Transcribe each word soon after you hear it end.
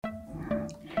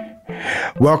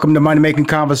Welcome to Money Making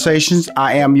Conversations.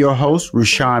 I am your host,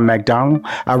 Rushion McDonald.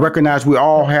 I recognize we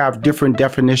all have different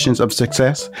definitions of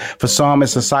success. For some,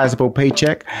 it's a sizable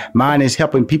paycheck. Mine is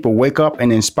helping people wake up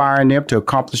and inspiring them to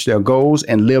accomplish their goals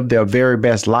and live their very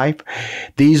best life.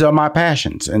 These are my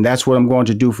passions, and that's what I'm going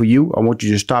to do for you. I want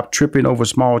you to stop tripping over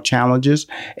small challenges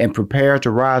and prepare to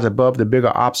rise above the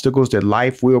bigger obstacles that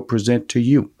life will present to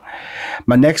you.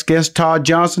 My next guest, Todd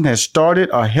Johnson, has started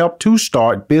or helped to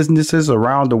start businesses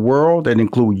around the world that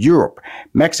include Europe,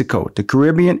 Mexico, the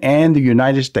Caribbean, and the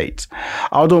United States.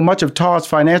 Although much of Todd's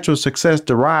financial success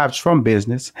derives from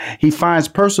business, he finds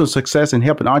personal success in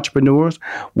helping entrepreneurs,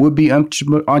 would-be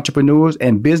entrepreneurs,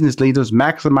 and business leaders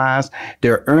maximize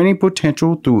their earning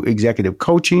potential through executive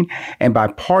coaching and by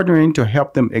partnering to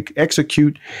help them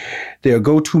execute their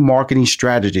go-to marketing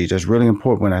strategies. That's really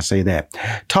important when I say that.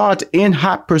 Todd's In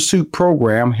Hot Pursuit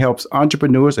program helps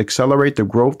entrepreneurs accelerate the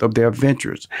growth of their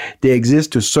ventures. They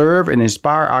exist to serve and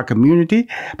inspire our community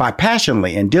by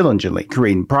passionately and diligently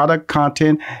creating product,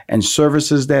 content, and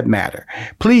services that matter.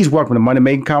 Please welcome to Money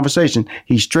Making Conversation.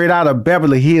 He's straight out of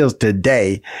Beverly Hills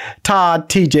today, Todd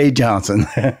T.J. Johnson.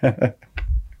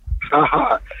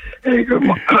 Hey, good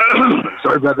morning.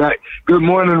 Sorry about that. Good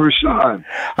morning, Rushion.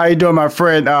 How you doing, my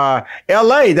friend?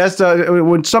 L.A., that's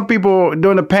when some people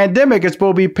during the pandemic, it's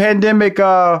supposed to be pandemic,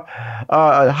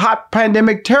 hot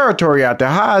pandemic territory out there.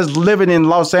 How is living in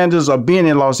Los Angeles or being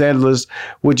in Los Angeles,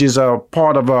 which is a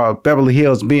part of Beverly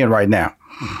Hills, being right now?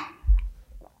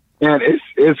 And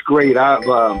it's great.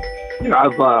 It's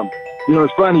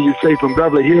funny you say from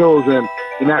Beverly Hills, and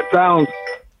that sounds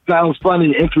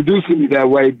funny introducing me that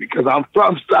way because I'm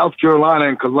from South Carolina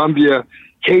in Columbia,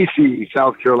 Casey,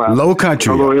 South Carolina. Low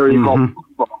country. A little area called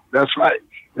Pocomo. That's right.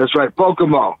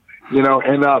 Pocomo.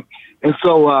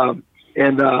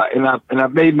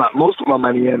 I've made most of my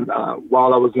money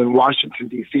while I was in Washington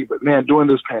D.C. But man, during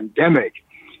this pandemic,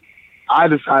 I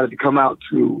decided to come out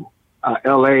to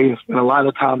L.A. and spend a lot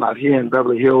of time out here in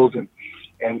Beverly Hills and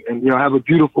have a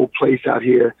beautiful place out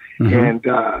here. And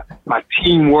my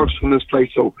team works from this place.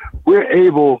 So we're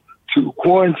able to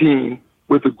quarantine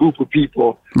with a group of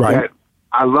people that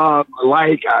I love,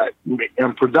 I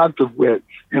am productive with.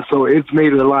 And so it's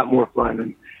made it a lot more fun.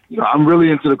 And, I'm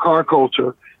really into the car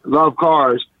culture, love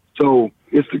cars. So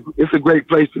it's a great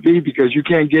place to be because you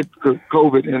can't get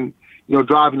COVID and,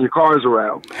 driving your cars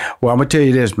around. Well, I'm going to tell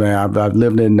you this, man. I've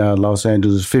lived in Los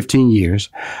Angeles 15 years.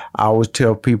 I always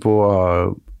tell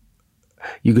people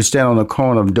you can stand on the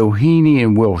corner of Doheny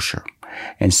and Wilshire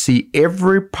and see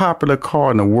every popular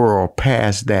car in the world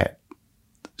pass that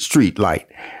street light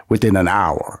within an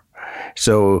hour.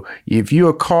 So if you're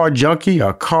a car junkie,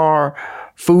 a car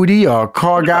foodie, or a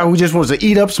car guy who just wants to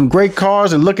eat up some great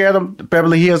cars and look at them,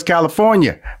 Beverly Hills,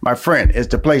 California, my friend, is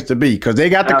the place to be because they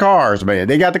got the cars, man.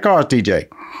 They got the cars, TJ.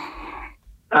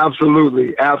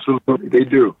 Absolutely, they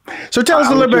do. So tell us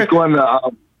a little bit. Go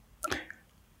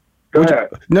ahead.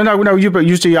 No.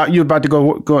 You see, you about to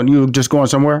go. You just going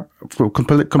somewhere?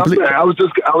 Complete.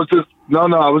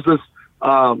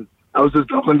 I was just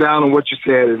doubling down on what you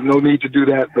said. There's no need to do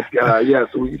that, but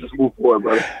so we can just move forward,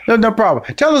 brother. No problem.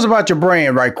 Tell us about your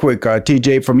brand right quick,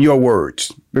 TJ, from your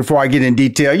words, before I get in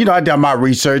detail. I done my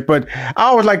research, but I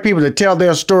always like people to tell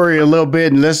their story a little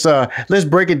bit, and let's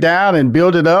break it down and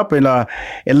build it up and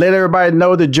let everybody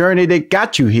know the journey that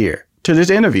got you here to this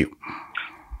interview.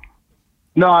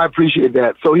 No, I appreciate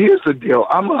that. So here's the deal.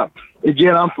 I'm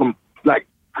from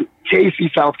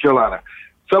Casey, South Carolina.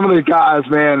 Some of the guys,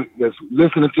 man, that's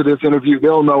listening to this interview,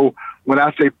 they'll know when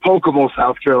I say Pocomo,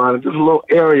 South Carolina, there's a little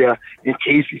area in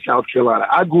Casey, South Carolina.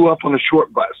 I grew up on a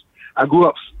short bus. I grew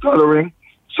up stuttering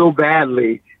so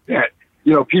badly that,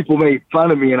 people made fun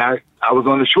of me and I was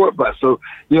on the short bus. So,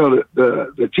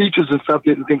 the teachers and stuff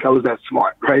didn't think I was that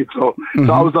smart, right? So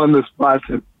I was on this bus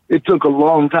and it took a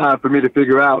long time for me to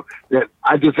figure out that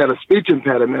I just had a speech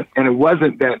impediment and it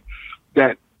wasn't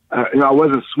that I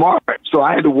wasn't smart. So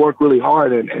I had to work really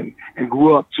hard and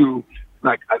grew up to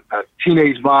like a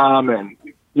teenage mom and,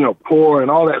 poor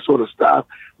and all that sort of stuff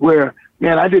where,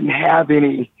 man, I didn't have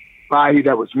anybody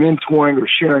that was mentoring or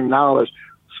sharing knowledge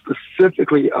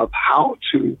specifically of how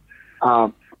to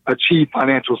achieve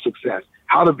financial success,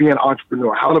 how to be an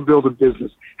entrepreneur, how to build a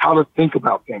business, how to think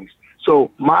about things. So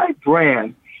my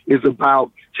brand is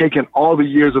about taking all the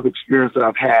years of experience that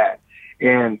I've had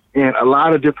and a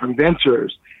lot of different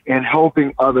ventures and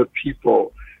helping other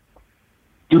people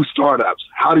do startups.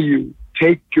 How do you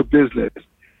take your business,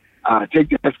 take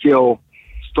that skill,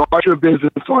 start your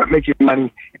business, start making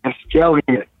money, and scaling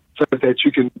it so that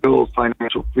you can build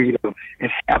financial freedom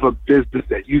and have a business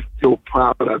that you feel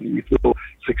proud of and you feel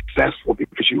successful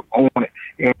because you own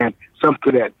it, and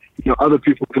something that other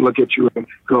people can look at you and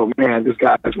go, man, this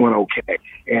guy's doing okay,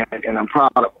 and I'm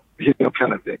proud of him,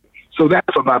 kind of thing. So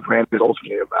that's what my brand is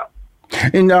ultimately about.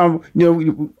 And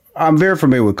I'm very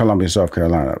familiar with Columbia, South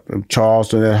Carolina.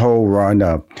 Charleston, that whole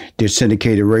run, did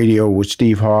syndicated radio with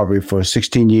Steve Harvey for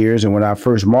 16 years. And one of our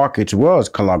first markets was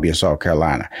Columbia, South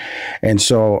Carolina. And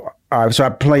so I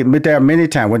played there many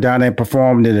times. Went down there and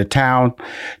performed in the town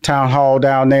hall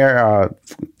down there.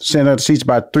 Center seats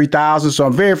about 3,000. So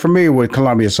I'm very familiar with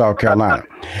Columbia, South Carolina.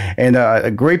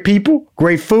 And great people,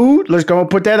 great food. Let's go and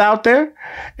put that out there.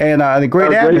 And the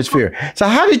great atmosphere. So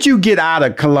how did you get out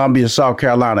of Columbia, South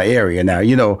Carolina area now?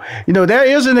 There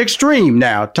is an extreme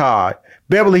now, Todd.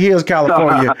 Beverly Hills,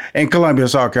 California, and Columbia,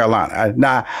 South Carolina.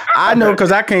 Now, I know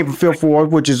because I came from Fifth Ward,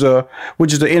 which is the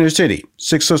inner city.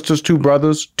 6 sisters, 2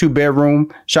 brothers, 2-bedroom,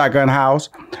 shotgun house.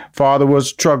 Father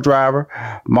was a truck driver.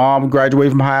 Mom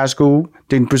graduated from high school,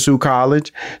 didn't pursue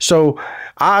college. So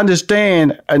I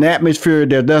understand an atmosphere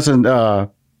that doesn't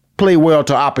play well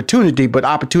to opportunity, but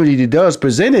opportunity does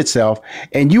present itself,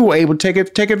 and you were able to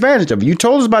take advantage of it. You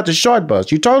told us about the short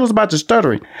bus. You told us about the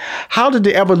stuttering. How did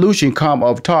the evolution come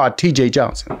of Todd T.J.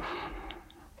 Johnson?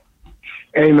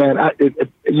 Hey, man,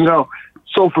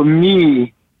 so for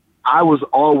me, I was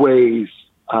always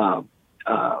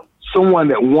someone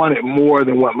that wanted more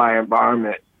than what my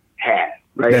environment had.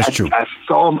 Right? That's true. I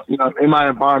saw, in my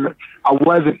environment, I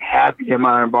wasn't happy in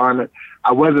my environment.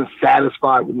 I wasn't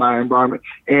satisfied with my environment.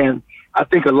 And I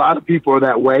think a lot of people are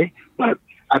that way. But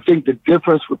I think the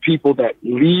difference with people that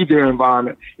leave their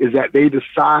environment is that they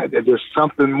decide that there's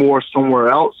something more somewhere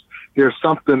else. There's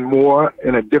something more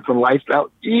in a different lifestyle,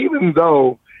 even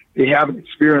though they haven't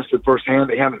experienced it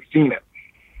firsthand, they haven't seen it.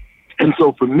 And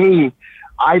so for me,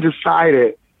 I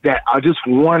decided that I just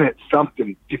wanted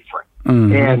something different.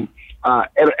 Mm-hmm. And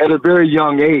at a very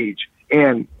young age,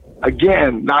 and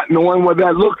again, not knowing what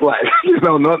that looked like,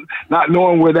 not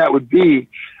knowing where that would be.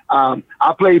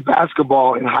 I played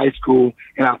basketball in high school,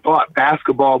 and I thought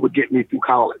basketball would get me through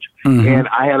college. Mm-hmm. And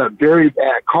I had a very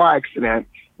bad car accident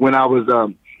when I was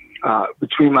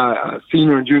between my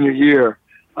senior and junior year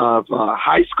of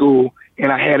high school,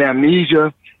 and I had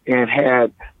amnesia and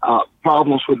had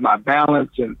problems with my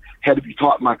balance and had to be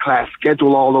taught my class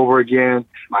schedule all over again,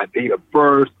 my date of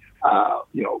birth.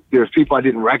 There's people I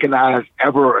didn't recognize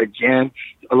ever again.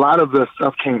 A lot of the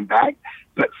stuff came back,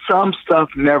 but some stuff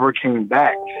never came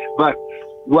back. But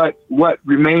what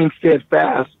remained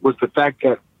steadfast was the fact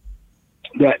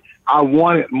that I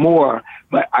wanted more,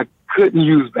 but I couldn't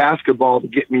use basketball to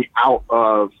get me out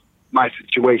of my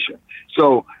situation.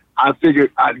 So I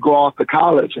figured I'd go off to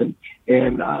college and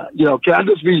can I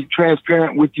just be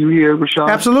transparent with you here, Rashawn?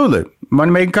 Absolutely.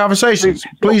 Money-making conversations.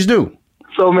 Please do.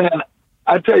 So, man,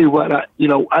 I tell you what,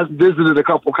 I visited a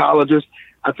couple colleges.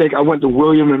 I think I went to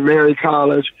William and Mary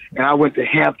College, and I went to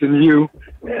Hampton U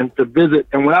and to visit.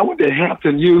 And when I went to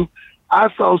Hampton U, I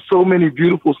saw so many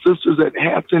beautiful sisters at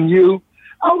Hampton U.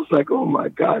 I was like, oh, my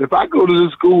God, if I go to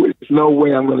this school, there's no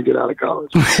way I'm going to get out of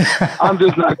college. I'm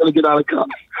just not going to get out of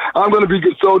college. I'm going to be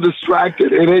so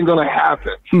distracted. It ain't going to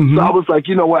happen. Mm-hmm. So I was like,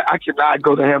 you know what? I cannot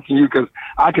go to Hampton U because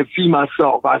I could see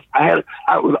myself. I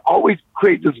would always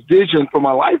create this vision for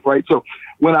my life, right? So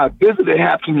when I visited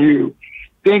Hampton U,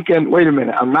 thinking, wait a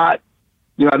minute, I'm not,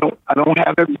 I don't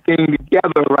have everything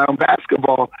together around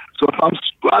basketball. So if I'm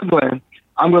struggling,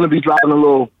 I'm going to be driving a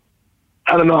little,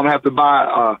 I'm going to have to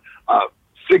buy a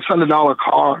 $600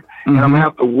 car, and I'm going to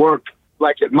have to work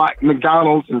like at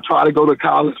McDonald's and try to go to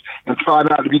college and try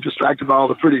not to be distracted by all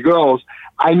the pretty girls.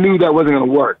 I knew that wasn't going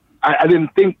to work. I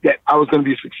didn't think that I was going to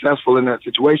be successful in that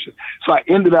situation. So I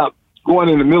ended up going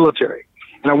in the military.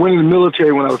 And I went in the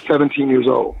military when I was 17 years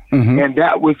old. Mm-hmm. And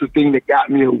that was the thing that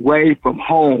got me away from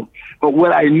home. But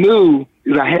what I knew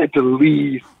is I had to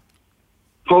leave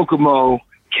Pocomo,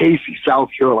 Casey, South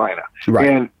Carolina. Right.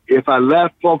 And if I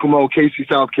left Pocomo, Casey,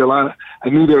 South Carolina, I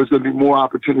knew there was going to be more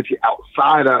opportunity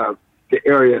outside of the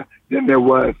area than there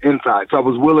was inside. So I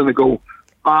was willing to go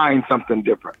find something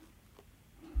different.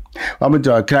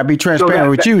 Can I be transparent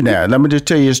with you now? Let me just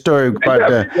tell you a story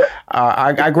about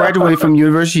I graduated from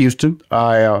University of Houston.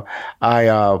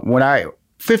 When I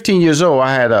 15 years old,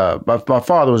 I had my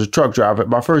father was a truck driver.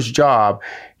 My first job,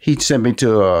 he sent me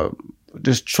to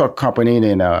this truck company,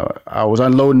 and I was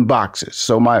unloading boxes.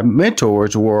 So my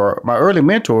early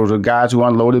mentors were guys who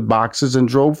unloaded boxes and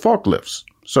drove forklifts.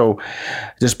 So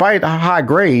despite high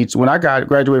grades, when I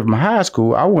graduated from high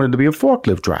school, I wanted to be a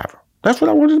forklift driver. That's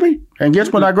what I wanted to be. And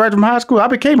guess when I graduated from high school, I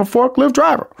became a forklift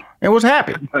driver. and was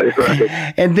happy.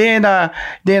 Right. And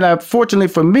then fortunately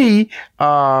for me,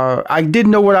 I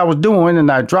didn't know what I was doing,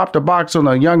 and I dropped a box on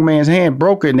a young man's hand,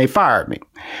 broke it, and they fired me.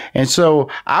 And so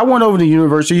I went over to the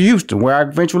University of Houston, where I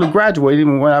eventually graduated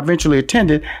and where I eventually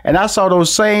attended, and I saw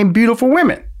those same beautiful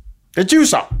women that you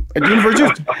saw at the University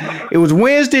of Houston. It was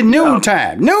Wednesday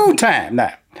noontime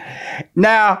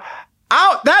now.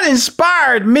 That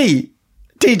inspired me,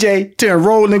 TJ, to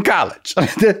enroll in college.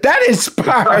 That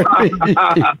inspired me.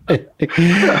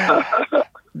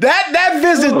 that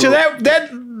visit to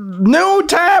that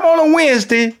noontime on a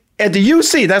Wednesday at the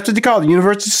UC, that's what they call it, the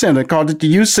University Center, called it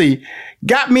the UC,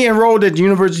 got me enrolled at the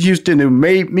University of Houston and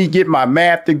made me get my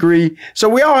math degree. So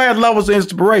we all had levels of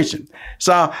inspiration.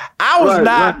 So I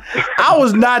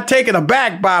was not taken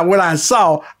aback by what I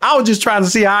saw. I was just trying to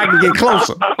see how I could get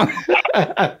closer.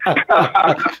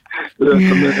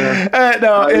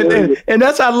 And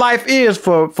that's how life is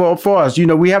for us. You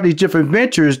know, we have these different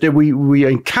ventures that we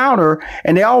encounter,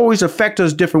 and they always affect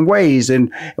us different ways.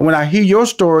 And when I hear your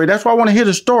story, that's why I want to hear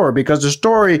the story, because the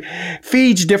story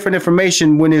feeds different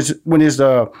information when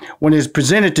it's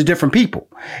presented to different people.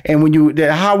 And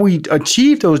how we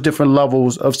achieve those different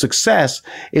levels of success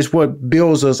is what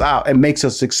builds us out and makes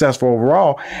us successful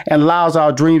overall and allows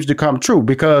our dreams to come true.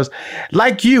 Because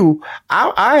like you,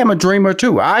 I am a dreamer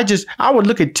too. I would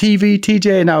look at TV,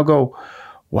 TJ, and I'll go,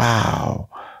 wow,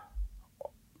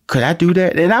 could I do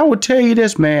that? And I would tell you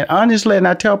this, man, honestly, and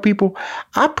I tell people,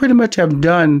 I pretty much have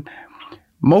done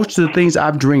most of the things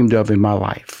I've dreamed of in my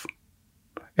life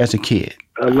as a kid.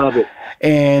 I love it.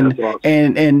 And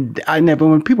but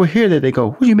when people hear that, they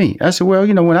go, what do you mean? I said, well,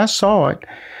 you know, when I saw it,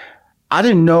 I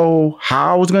didn't know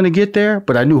how I was going to get there,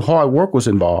 but I knew hard work was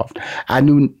involved. I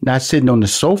knew not sitting on the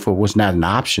sofa was not an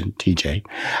option, TJ.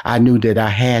 I knew that I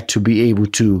had to be able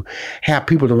to have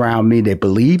people around me that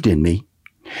believed in me.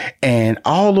 And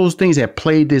all those things have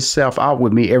played itself out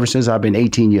with me ever since I've been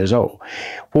 18 years old.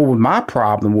 Well, my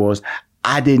problem was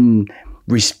I didn't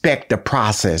respect the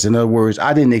process. In other words,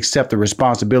 I didn't accept the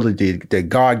responsibility that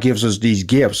God gives us these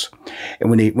gifts. And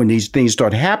when these things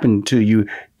start happening to you,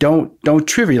 don't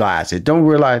trivialize it. Don't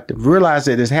realize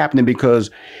that it's happening because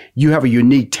you have a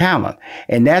unique talent.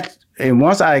 And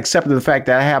once I accepted the fact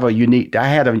that I had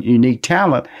a unique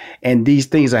talent, and these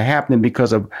things are happening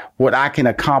because of what I can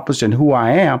accomplish and who I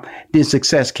am, then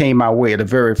success came my way at a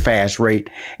very fast rate.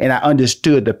 And I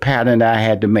understood the pattern that I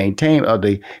had to maintain, or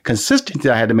the consistency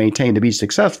that I had to maintain to be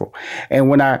successful. And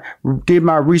when I did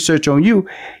my research on you,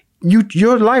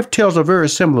 your life tells a very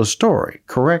similar story,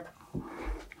 correct?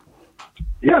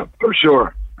 Yeah, for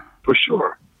sure. For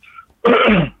sure.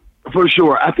 For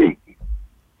sure. I think,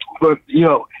 but you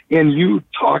know, in you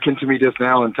talking to me just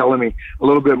now and telling me a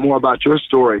little bit more about your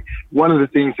story, one of the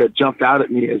things that jumped out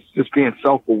at me is just being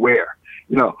self-aware.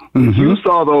 You know, if you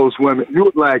saw those women, you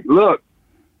were like, look,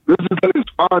 this is going to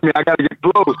inspire me. I got to get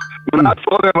close. When I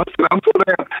saw them, I said,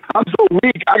 I'm so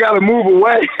weak. I got to move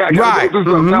away. I got to go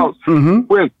do something else.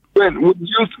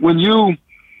 When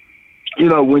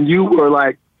you were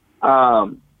like,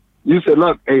 you said,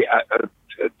 look, hey, I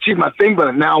achieved my thing,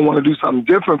 but now I want to do something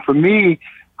different. For me,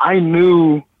 I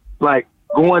knew, like,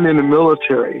 going in the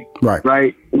military,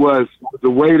 right, was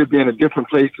the way to be in a different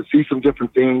place, to see some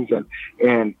different things.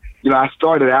 And you know, I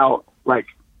started out, like,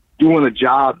 doing a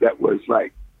job that was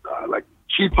like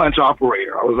key punch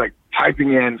operator. I was, like,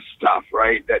 typing in stuff,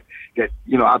 right, that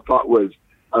you know, I thought was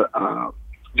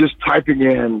just typing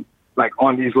in, like,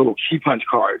 on these little key punch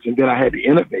cards. And then I had to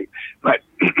innovate. But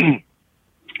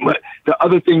but the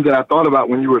other thing that I thought about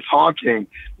when you were talking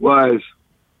was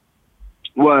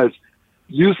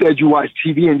you said you watched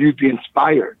TV and you'd be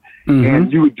inspired,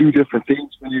 and you would do different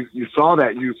things. When you saw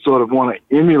that, you sort of want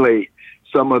to emulate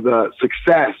some of the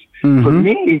success. For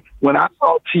me, when I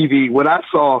saw TV, what I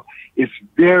saw is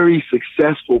very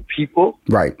successful people.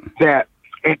 Right. That,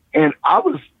 and I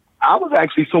was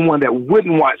actually someone that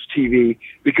wouldn't watch TV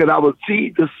because I would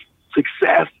see the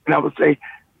success and I would say,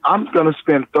 I'm going to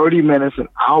spend 30 minutes, an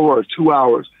hour, or 2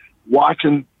 hours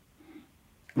watching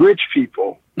rich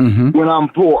people when I'm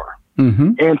poor.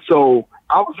 And so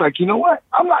I was like, you know what?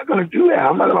 I'm not going to do that.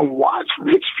 I'm not going to watch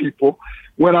rich people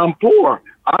when I'm poor.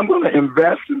 I'm going to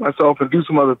invest in myself and do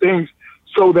some other things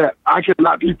so that I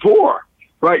cannot be poor,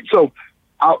 right? So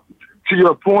to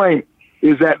your point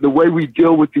is that the way we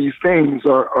deal with these things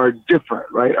are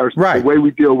different, right? The way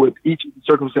we deal with each of the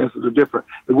circumstances are different.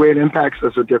 The way it impacts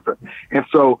us are different. And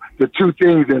so the two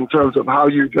things in terms of how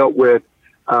you dealt with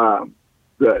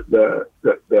the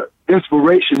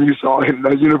inspiration you saw in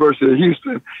the University of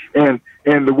Houston and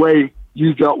the way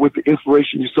you dealt with the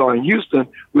inspiration you saw in Houston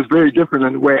was very different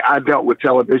than the way I dealt with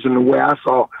television, the way I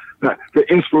saw the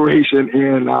inspiration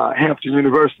in Hampton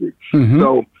University. Mm-hmm.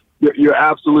 So you're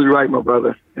absolutely right, my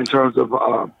brother, in terms of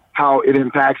how it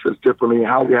impacts us differently and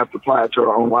how we have to apply it to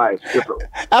our own lives differently.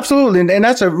 Absolutely. And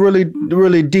that's a really,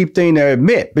 really deep thing to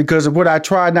admit, because what I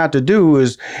try not to do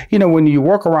is, when you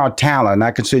work around talent,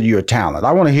 I consider you a talent.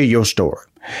 I want to hear your story.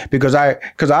 Because I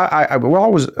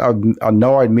always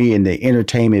annoyed me in the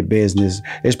entertainment business,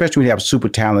 especially when you have super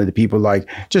talented people, like,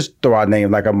 just throw out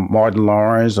names like a Martin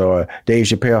Lawrence or Dave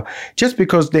Chappelle. Just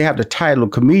because they have the title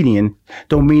of comedian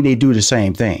don't mean they do the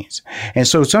same things. And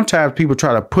so sometimes people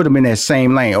try to put them in that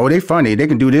same lane. Oh, they funny, they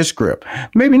can do this script.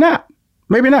 Maybe not.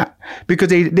 Because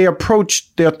they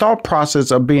approach their thought process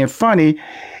of being funny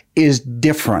is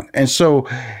different. And so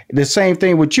the same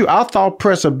thing with you. Our thought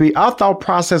process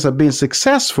of being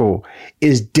successful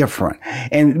is different.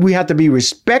 And we have to be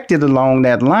respected along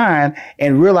that line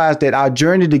and realize that our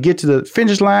journey to get to the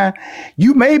finish line,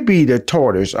 you may be the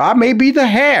tortoise, I may be the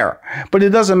hare, but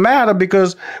it doesn't matter,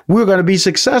 because we're going to be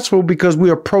successful because we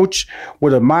approach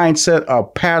with a mindset, a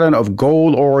pattern of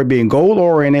being goal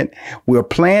oriented. We're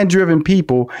plan driven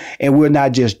people, and we're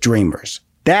not just dreamers.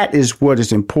 That is what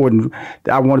is important.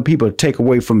 I want people to take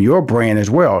away from your brand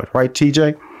as well, right,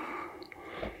 TJ?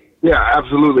 Yeah,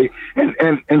 absolutely.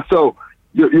 And so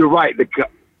you're right.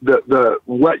 The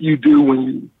what you do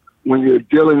when you're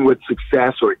dealing with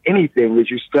success or anything is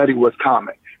you study what's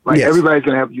common. Right? Yes. Everybody's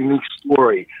gonna have a unique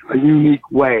story, a unique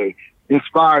way,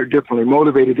 inspired differently,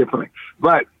 motivated differently.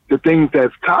 But the things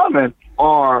that's common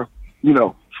are,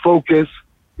 focus.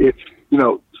 It's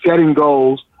setting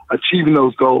goals, achieving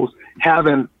those goals,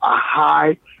 having a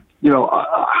high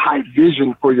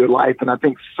vision for your life. And I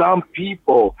think some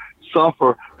people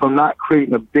suffer from not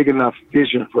creating a big enough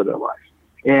vision for their life.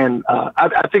 And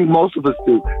I think most of us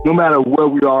do, no matter where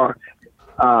we are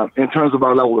in terms of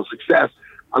our level of success.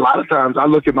 A lot of times I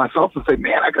look at myself and say,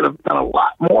 man, I could have done a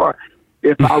lot more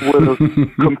if I would have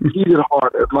competed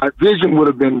harder, if my vision would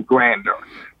have been grander.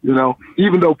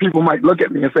 Even though people might look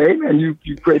at me and say, hey, man, you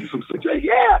created some success.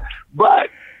 Yeah, but,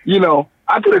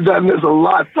 I could have done this a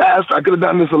lot faster. I could have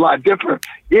done this a lot different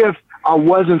if I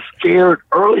wasn't scared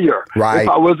earlier. Right. If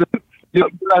I wasn't, when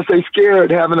I say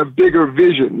scared, having a bigger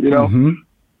vision, Mm-hmm.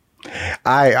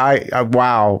 I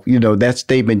wow, that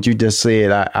statement you just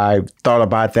said, I thought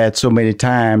about that so many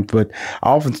times, but I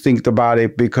often think about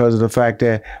it because of the fact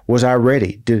that, was I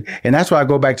ready? And that's why I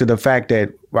go back to the fact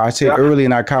that I said early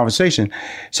in our conversation,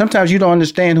 sometimes you don't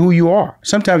understand who you are.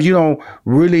 Sometimes you don't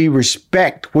really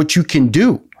respect what you can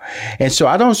do. And so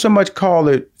I don't so much call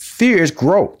it fear, it's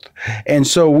growth. And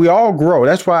so we all grow.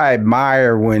 That's why I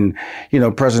admire when,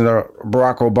 President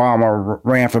Barack Obama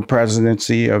ran for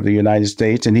presidency of the United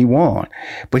States and he won.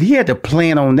 But he had to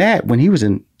plan on that when he was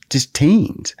in just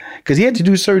teens, because he had to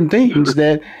do certain things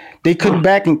that they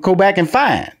couldn't go back and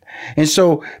find. And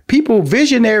so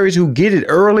visionaries who get it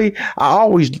early, I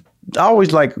always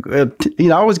like, I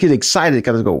always get excited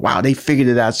because I go, wow, they figured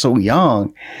it out so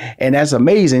young. And that's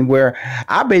amazing, where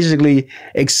I basically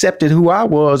accepted who I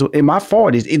was in my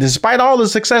 40s. Despite all the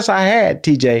success I had,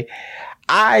 TJ,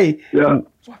 I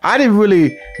didn't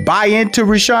really buy into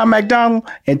Rushion McDonald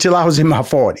until I was in my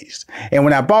 40s. And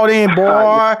when I bought in,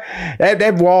 boy,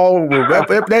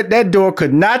 that door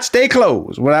could not stay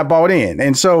closed when I bought in.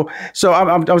 And so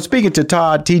I'm speaking to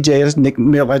Todd, TJ, that's Nick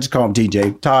Miller, I just call him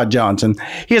TJ, Todd Johnson.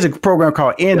 He has a program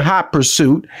called In Hot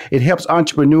Pursuit. It helps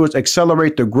entrepreneurs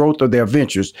accelerate the growth of their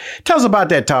ventures. Tell us about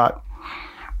that, Todd.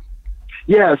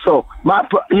 Yeah, so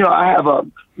I have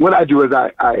what I do is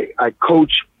I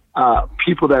coach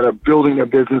people that are building their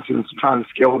business and trying to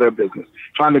scale their business,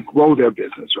 trying to grow their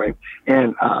business, right?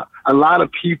 And a lot of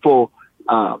people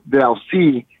that I'll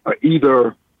see are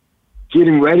either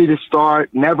getting ready to start,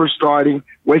 never starting,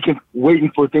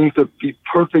 waiting for things to be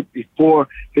perfect before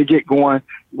they get going,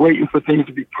 waiting for things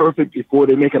to be perfect before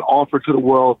they make an offer to the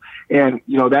world. And,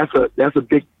 that's a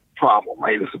big problem,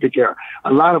 right? It's a big error.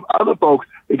 A lot of other folks,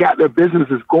 they got their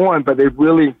businesses going, but they've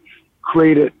really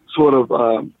created sort of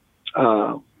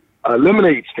a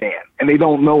lemonade stand, and they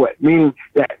don't know it, meaning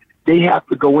that they have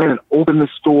to go in and open the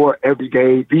store every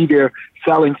day, be there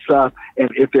selling stuff,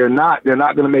 and if they're not going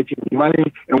to make any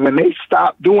money. And when they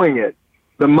stop doing it,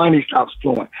 the money stops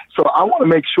flowing. So I want to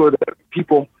make sure that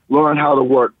people learn how to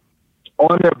work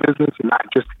on their business and not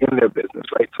just in their business,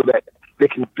 right? So that they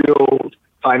can build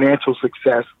financial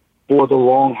success for the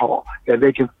long haul, that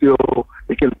they can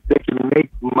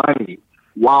make money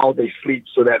while they sleep,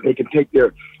 so that they can take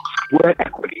their sweat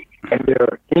equity and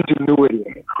their ingenuity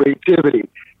and creativity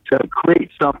to create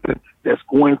something that's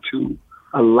going to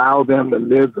allow them to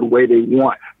live the way they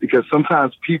want. Because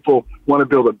sometimes people want to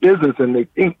build a business and they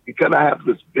think, because I have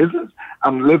this business,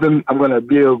 I'm going to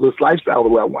build this lifestyle the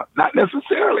way I want. Not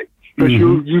necessarily, because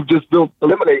you've just built a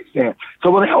lemonade stand. So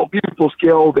I want to help people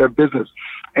scale their business.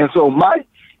 And so my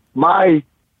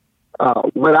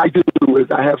what I do is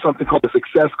I have something called the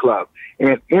Success Club.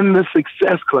 And in the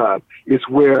Success Club is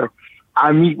where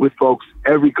I meet with folks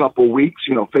every couple of weeks,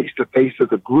 face to face as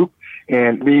a group.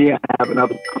 And me, I have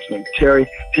another person named Terry.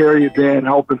 Terry is then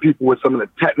helping people with some of the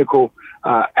technical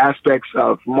aspects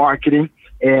of marketing.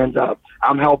 And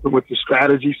I'm helping with the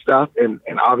strategy stuff and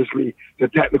obviously the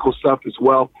technical stuff as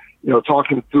well,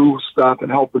 talking through stuff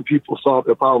and helping people solve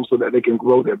their problems so that they can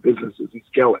grow their businesses and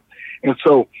scale it. And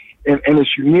so, and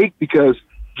it's unique because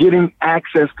getting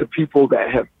access to people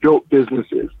that have built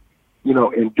businesses,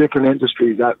 in different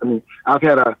industries. I've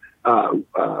had a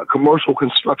commercial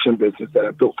construction business that I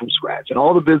built from scratch, and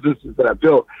all the businesses that I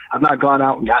built, I've not gone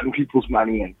out and gotten people's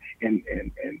money and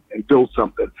built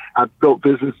something. I've built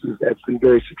businesses that's been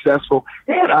very successful,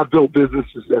 and I've built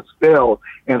businesses that's failed,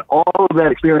 and all of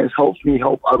that experience helps me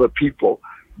help other people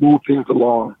move things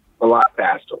along a lot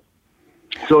faster.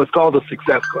 So it's called the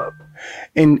Success Club.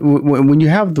 And when you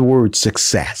have the word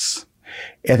success,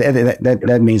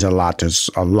 that means a lot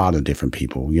to a lot of different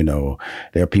people.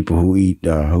 There are people who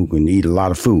can eat a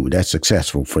lot of food. That's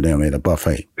successful for them at a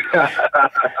buffet.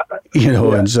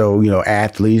 And so,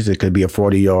 athletes, it could be a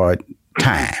 40-yard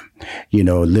time,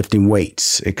 lifting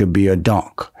weights. It could be a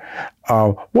dunk.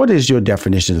 What is your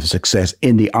definition of success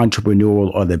in the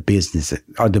entrepreneurial or the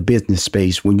business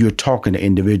space when you're talking to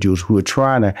individuals who are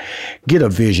trying to get a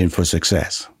vision for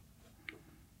success?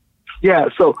 Yeah,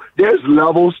 so there's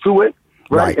levels to it,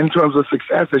 right, in terms of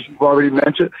success, as you've already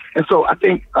mentioned. And so I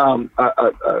think a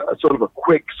sort of a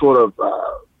quick sort of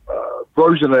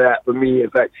version of that for me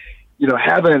is that,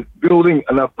 building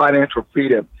enough financial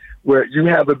freedom where you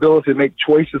have the ability to make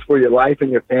choices for your life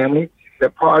and your family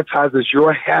that prioritizes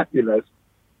your happiness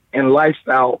and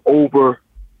lifestyle over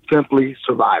simply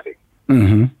surviving.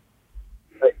 Mm-hmm.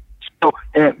 So,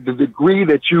 and the degree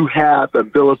that you have the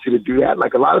ability to do that,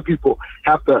 like a lot of people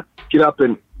have to get up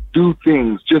and do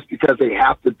things just because they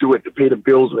have to do it to pay the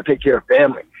bills or take care of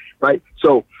family, right?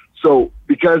 So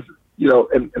because,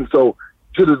 and so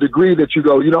to the degree that you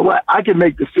go, you know what, I can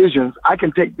make decisions, I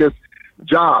can take this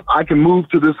job, I can move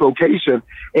to this location,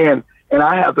 and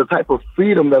I have the type of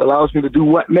freedom that allows me to do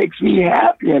what makes me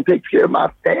happy and takes care of my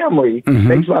family,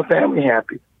 makes my family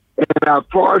happy. And I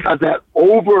prioritize that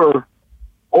over,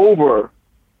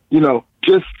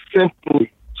 just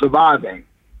simply surviving.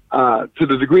 To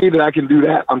the degree that I can do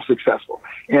that, I'm successful.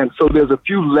 And so there's a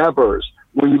few levers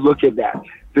when you look at that.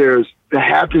 There's the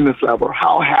happiness level.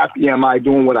 How happy am I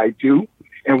doing what I do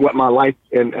and what my life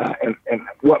and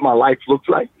what my life looks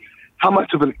like? How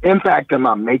much of an impact am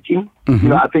I making?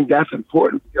 I think that's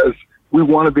important because we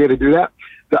want to be able to do that.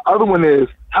 The other one is,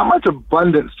 how much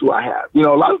abundance do I have? A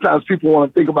lot of times people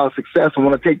want to think about success and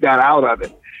want to take that out of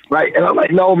it, right? And I'm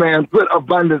like, no, man, put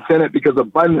abundance in it because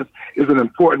abundance is an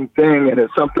important thing, and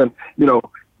it's something,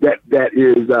 that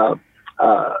is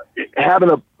having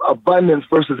abundance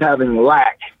versus having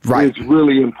lack is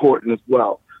really important as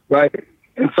well, right?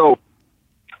 And so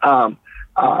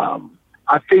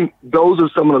I think those are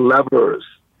some of the levers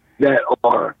that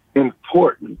are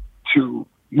important to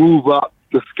move up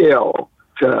the scale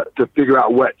to figure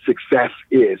out what success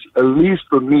is, at least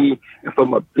for me and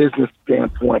from a business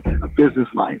standpoint, a business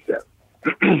mindset.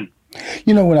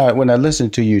 When I listen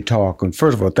to you talk, and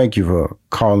first of all, thank you for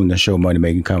calling the show Money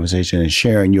Making Conversation and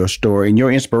sharing your story and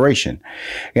your inspiration.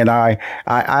 And I've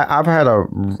had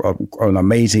an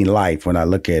amazing life when I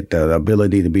look at the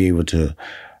ability to be able to,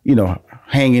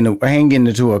 hang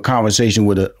into a conversation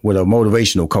with a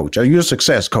motivational coach. You're a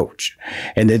success coach.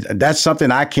 And that's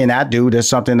something I cannot do. That's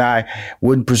something I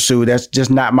wouldn't pursue. That's just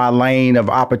not my lane of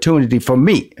opportunity for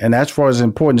me. And that's why it's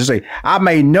important to say, I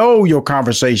may know your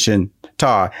conversation,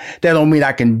 Todd. That don't mean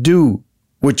I can do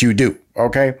what you do.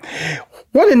 Okay.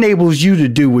 What enables you to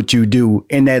do what you do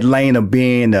in that lane of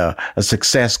being a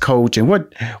success coach? And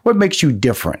what makes you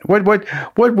different? What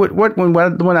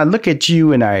when I look at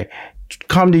you and I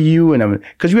come to you, and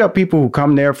because you have people who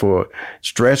come there for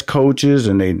stress coaches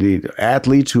and the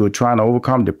athletes who are trying to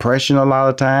overcome depression a lot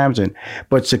of times,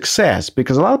 but success,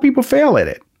 because a lot of people fail at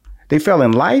it. They fail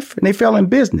in life and they fail in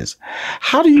business.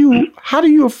 How do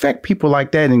you affect people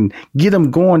like that and get them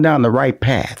going down the right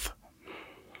path?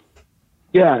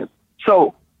 Yeah.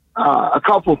 So a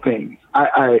couple things.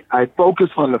 I focus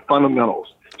on the fundamentals.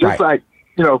 Just like,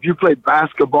 if you play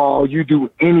basketball, you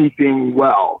do anything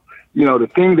well. The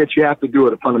thing that you have to do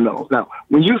are the fundamentals. Now,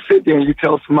 when you sit there and you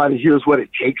tell somebody, here's what it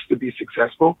takes to be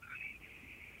successful,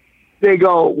 they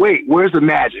go, wait, where's the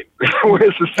magic?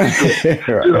 Where's the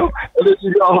secret? And then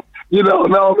you go,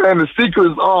 No, man, the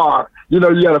secrets are, you got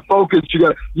to focus. You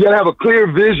got to have a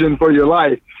clear vision for your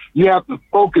life. You have to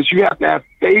focus. You have to have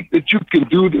faith that you can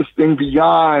do this thing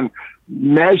beyond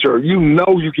measure.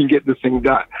 You can get this thing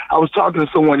done. I was talking to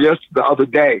someone the other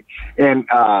day and,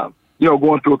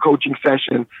 going through a coaching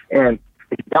session, and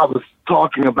I was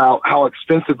talking about how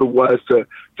expensive it was to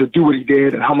do what he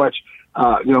did and how much,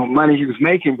 money he was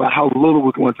making, but how little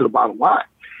was going to the bottom line.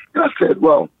 And I said,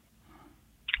 well,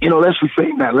 let's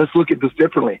reframe that. Let's look at this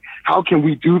differently. How can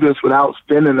we do this without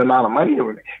spending the amount of money?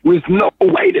 There's no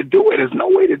way to do it. There's no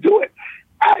way to do it.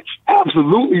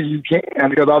 Absolutely you can,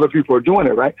 because other people are doing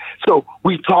it, right? So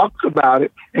we talked about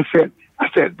it and I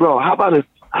said, bro, how about if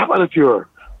there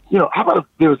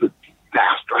was a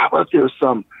disaster? How about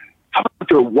if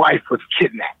your wife was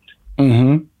kidnapped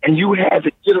and you had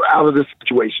to get her out of this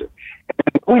situation?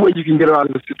 And the only way you can get her out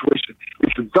of this situation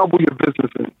is to double your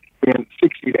business in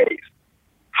 60 days.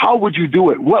 How would you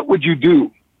do it? What would you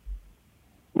do?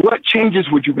 What changes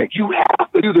would you make? You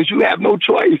have to do this. You have no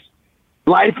choice.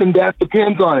 Life and death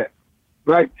depends on it,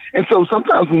 right? And so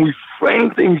sometimes when we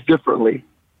frame things differently,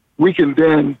 we can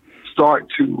then start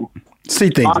to see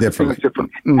things differently.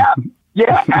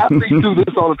 Yeah, athletes do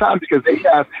this all the time because they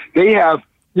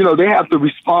have to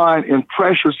respond in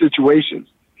pressure situations.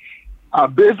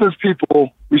 Business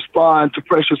people respond to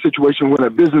pressure situations when a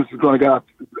business is going to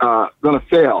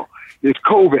fail. It's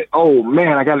COVID. Oh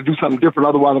man, I got to do something different,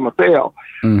 otherwise I'm gonna fail.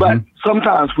 But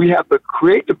sometimes we have to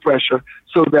create the pressure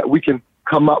so that we can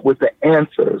come up with the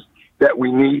answers that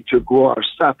we need to grow our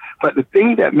stuff. But the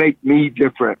thing that makes me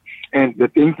different, and the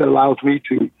things that allows me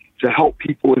to help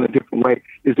people in a different way,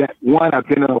 is that one, I've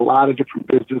been in a lot of different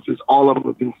businesses. All of them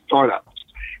have been startups.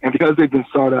 And because they've been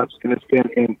startups and it's been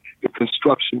in the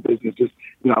construction businesses,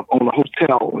 I've owned a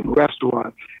hotel and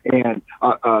restaurant and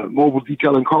mobile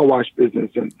detail and car wash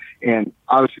business and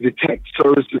obviously the tech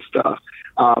services stuff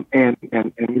and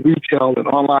retail and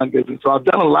online business. So I've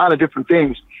done a lot of different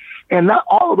things. And not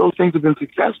all of those things have been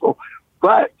successful,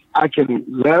 but I can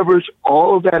leverage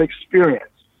all of that experience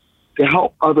to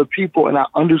help other people. And I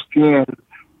understand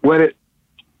what it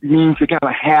means to kind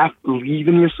of half believe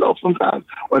in yourself sometimes,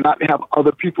 or not have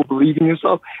other people believe in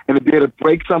yourself, and to be able to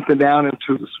break something down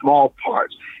into the small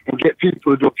parts and get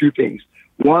people to do a few things.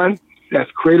 One,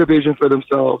 that's create a vision for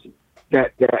themselves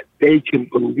that they can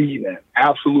believe in,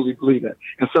 absolutely believe in.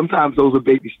 And sometimes those are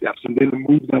baby steps, and then to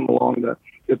move them along the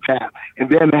path, and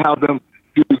then to have them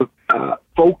do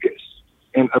focus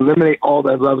and eliminate all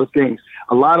those other things.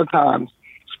 A lot of times,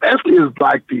 especially as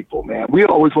Black people, man, we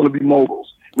always want to be moguls.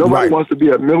 Nobody wants to be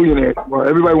a millionaire, or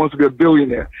everybody wants to be a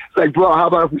billionaire. It's like, bro, how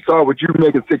about if we start with you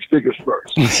making 6 figures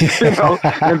first, and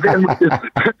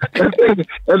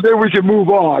then we can move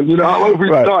on. How about if we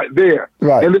start there?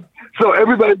 Right. And so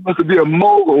everybody wants to be a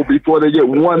mogul before they get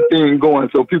one thing going.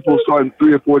 So people start in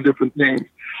 3 or 4 different things,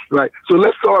 right? So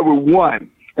let's start with one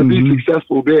and be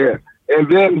successful there,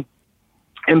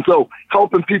 and so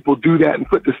helping people do that and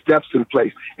put the steps in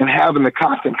place and having the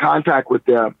constant contact with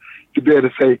them to be able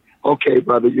to say, okay,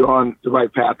 brother, you're on the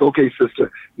right path. Okay, sister,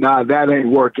 nah, that ain't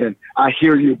working. I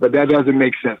hear you, but that doesn't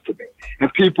make sense to me.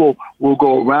 And people will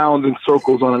go around in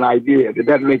circles on an idea that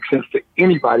doesn't make sense to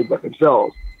anybody but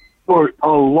themselves for a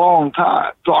long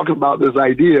time, talking about this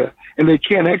idea, and they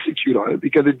can't execute on it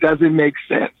because it doesn't make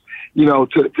sense,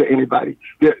 to anybody.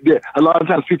 A lot of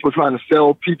times people are trying to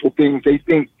sell people things they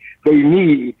think they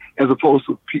need as opposed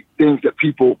to things that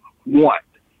people want.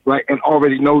 Right, and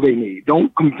already know they need.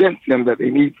 Don't convince them that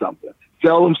they need something.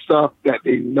 Sell them stuff that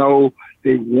they know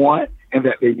they want and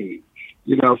that they need.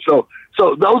 So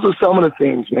those are some of the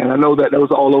things, man. I know that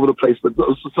was all over the place, but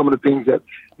those are some of the things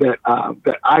that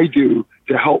I do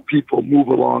to help people move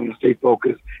along and stay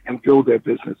focused and build their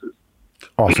businesses.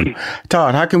 Awesome.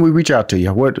 Todd, how can we reach out to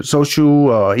you? What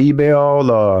social,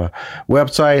 email,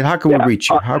 website? How can we reach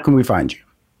you? How can we find you?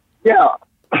 Yeah,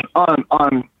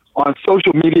 on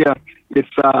social media, it's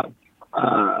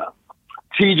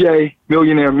TJ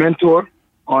Millionaire Mentor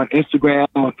on Instagram,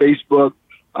 on Facebook,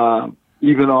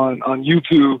 even on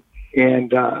YouTube.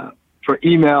 And for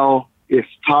email, it's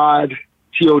Todd,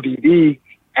 TODD,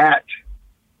 at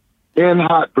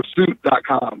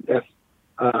nhotpursuit.com. That's,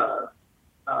 I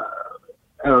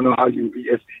don't know how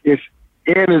it's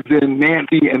N is in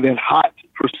Nancy and then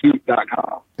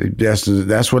hotpursuit.com.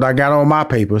 That's what I got on my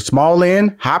paper. Small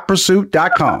N,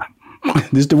 hotpursuit.com.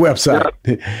 This is the website.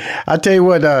 Yeah. I tell you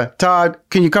what, Todd,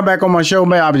 can you come back on my show,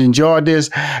 man? I've enjoyed this.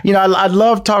 I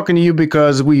love talking to you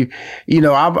because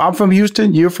I'm from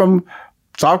Houston. You're from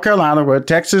South Carolina. We're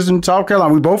Texas and South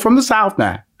Carolina. We're both from the South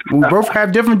now. We both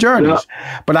have different journeys.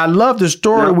 Yeah. But I love the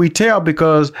story we tell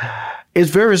because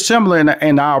it's very similar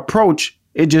in our approach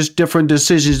It's just different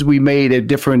decisions we made at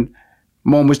different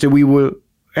moments that we were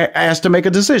asked to make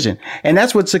a decision. And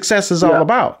that's what success is all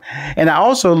about. And I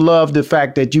also love the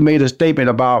fact that you made a statement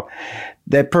about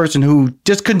that person who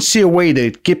just couldn't see a way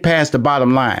to get past the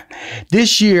bottom line.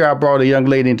 This year, I brought a young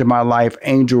lady into my life,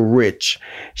 Angel Rich.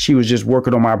 She was just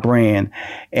working on my brand.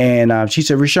 And she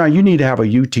said, Rushion, you need to have a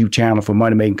YouTube channel for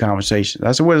Money Making Conversations.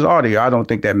 I said, what is audio? I don't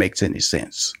think that makes any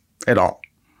sense at all.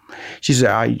 She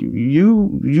said,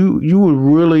 you would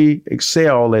really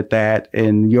excel at that,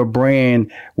 and your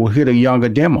brand will hit a younger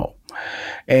demo.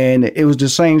 And it was the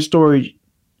same story.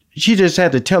 She just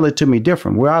had to tell it to me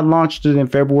different. Well, I launched it in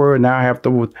February. Now I have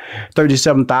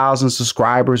 37,000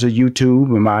 subscribers of YouTube,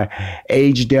 and my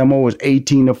age demo is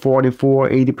 18 to 44.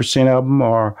 80% of them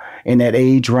are in that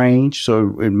age range.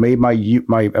 So it made my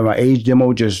age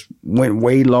demo just went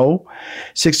way low.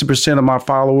 60% of my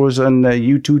followers on the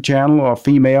YouTube channel are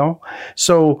female.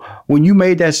 So when you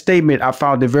made that statement, I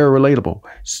found it very relatable.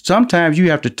 Sometimes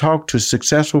you have to talk to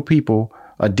successful people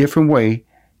a different way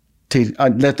to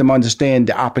let them understand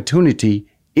the opportunity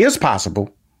is possible.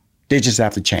 They just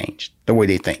have to change the way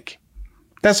they think.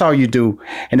 That's all you do.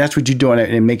 And that's what you're doing.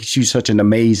 And it makes you such an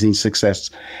amazing success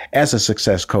as a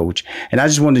success coach. And I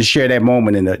just wanted to share that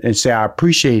moment and say, I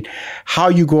appreciate how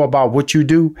you go about what you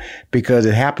do, because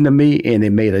it happened to me and it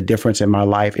made a difference in my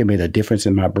life. It made a difference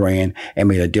in my brand and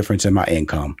made a difference in my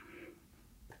income.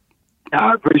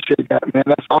 I appreciate that, man.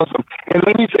 That's awesome. And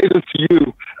let me say this to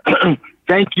you.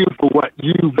 Thank you for what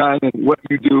you've done and what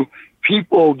you do.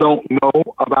 People don't know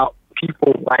about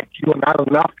people like you, and not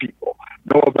enough people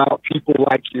know about people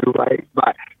like you, right?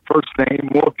 By first name.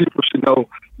 More people should know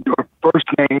your first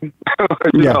name,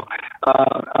 you know,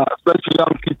 especially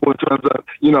young people in terms of,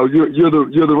 you know, you're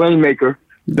the rainmaker.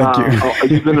 Thank you.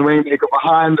 You've been the rainmaker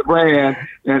behind the brand,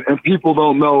 and people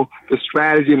don't know the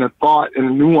strategy and the thought and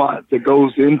the nuance that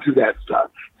goes into that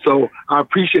stuff. So I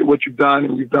appreciate what you've done,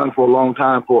 and you've done for a long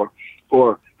time for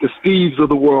the Steves of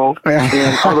the world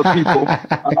and other people.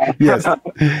 Yes.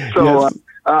 So yes.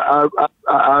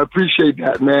 I appreciate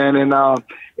that, man. And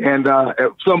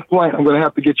at some point, I'm going to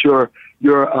have to get your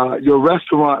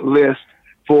restaurant list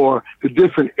for the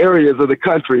different areas of the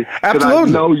country. Absolutely.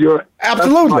 I know your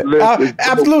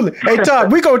absolutely. Hey,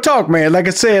 Todd, we gonna talk, man. Like I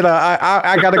said,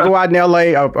 I got to go out in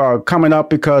LA coming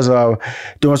up because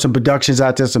doing some productions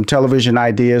out there, some television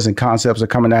ideas and concepts are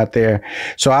coming out there.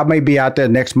 So I may be out there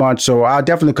next month. So I'll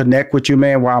definitely connect with you,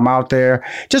 man, while I'm out there,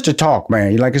 just to talk,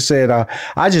 man. Like I said,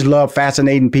 I just love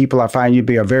fascinating people. I find you to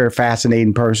be a very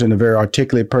fascinating person, a very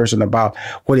articulate person about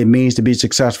what it means to be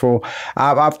successful.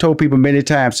 I've told people many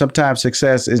times, sometimes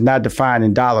success is not defined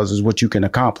in dollars, is what you can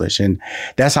accomplish. And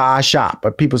that's how I shop.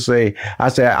 But people say,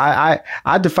 I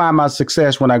define my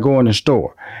success when I go in the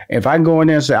store. If I can go in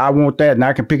there and say, I want that, and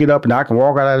I can pick it up and I can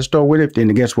walk out of the store with it, then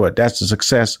guess what? That's the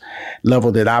success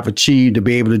level that I've achieved to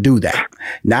be able to do that.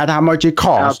 Not how much it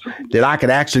costs, that I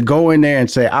could actually go in there and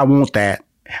say, I want that.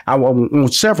 I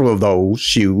want several of those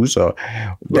shoes, or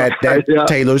that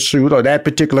tailored suit, or that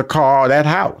particular car, or that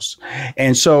house.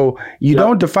 And so you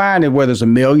don't define it whether it's $1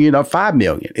 million or $5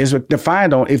 million. It's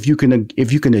defined on if you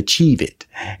can achieve it.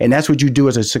 And that's what you do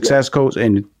as a success coach,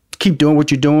 and keep doing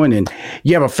what you're doing. And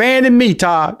you have a fan in me,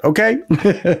 Todd. Okay.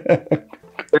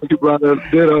 Thank you, brother.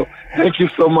 Ditto. Thank you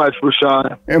so much,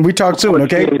 Rushion. And we talk soon,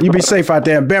 okay? You be safe out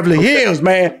there in Beverly Hills,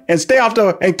 man. And stay off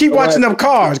and keep watching them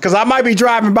cars, because I might be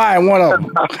driving by in one of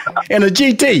them. In a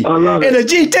GT. In a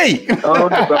GT. All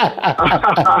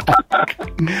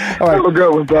right. Have a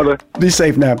good one, brother. Be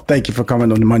safe now. Thank you for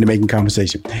coming on the Money Making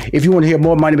Conversation. If you want to hear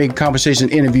more Money Making Conversation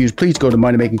interviews, please go to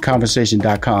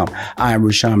moneymakingconversation.com. I am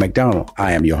Rushion McDonald.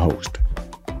 I am your host.